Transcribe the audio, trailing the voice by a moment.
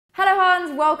Hello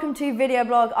Hans, welcome to Video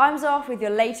Blog. I'm Zof with your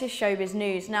latest showbiz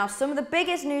news. Now, some of the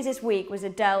biggest news this week was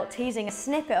Adele teasing a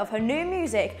snippet of her new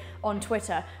music on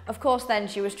Twitter. Of course, then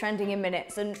she was trending in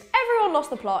minutes and everyone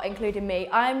lost the plot, including me.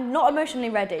 I'm not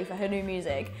emotionally ready for her new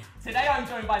music. Today I'm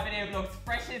joined by Video Blog's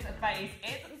freshest face.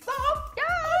 It's Zof! Yes!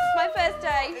 My first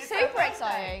day. Super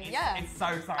exciting. It's so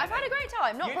exciting. I've had a great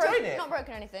time. Not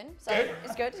broken anything. So good.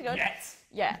 It's good. Yes.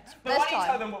 Yeah. But why don't you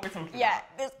tell them what we're talking about? Yeah,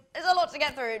 there's a lot to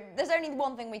get through. There's only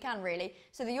one thing we can, really.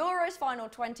 So the Euros final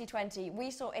 2020,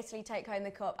 we saw Italy take home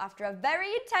the cup after a very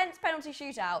intense penalty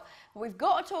shootout. But we've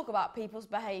got to talk about people's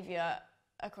behaviour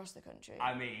across the country.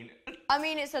 I mean,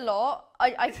 it's a lot.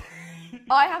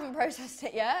 I haven't processed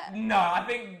it yet. No, I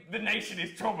think the nation is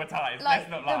traumatised. Like, let's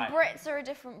not lie. the Brits are a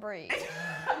different breed.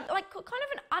 Like, kind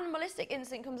of an animalistic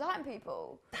instinct comes out in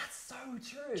people. That's so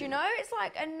true. Do you know? It's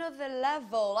like another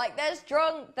level. Like, there's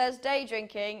drunk, there's day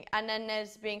drinking, and then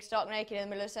there's being stark naked in the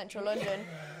middle of central London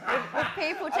with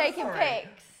people taking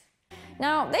pics.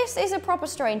 Now, this is a proper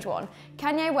strange one.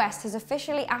 Kanye West has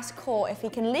officially asked court if he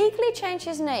can legally change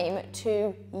his name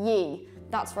to Ye.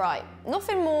 That's right.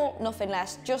 Nothing more, nothing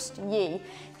less, just Ye.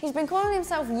 He's been calling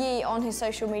himself Ye on his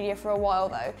social media for a while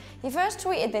though. He first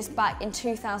tweeted this back in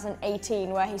 2018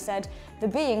 where he said, "The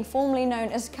being formerly known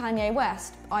as Kanye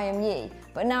West, I am Ye."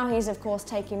 But now he's of course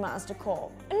taking matters to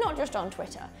court, and not just on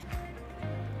Twitter.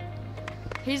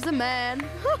 He's the man.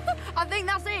 I think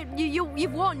that's it.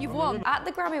 You've won. At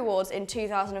the Grammy Awards in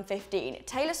 2015,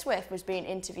 Taylor Swift was being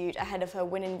interviewed ahead of her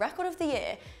winning Record of the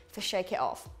Year for Shake It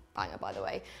Off. Banger, by the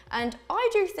way. And I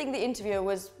do think the interviewer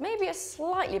was maybe a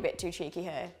slightly bit too cheeky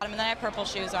here. And then I have purple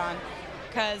shoes on,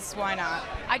 because why not?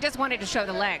 I just wanted to show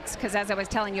the legs, because as I was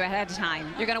telling you ahead of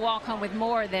time, you're going to walk home with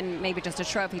more than maybe just a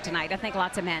trophy tonight. I think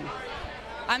lots of men.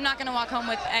 I'm not going to walk home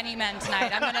with any men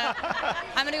tonight. I'm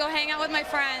gonna go hang out with my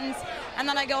friends, and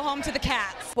then I go home to the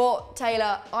cats. But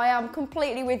Taylor, I am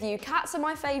completely with you. Cats are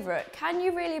my favourite. Can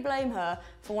you really blame her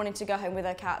for wanting to go home with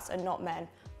her cats and not men?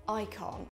 I can't.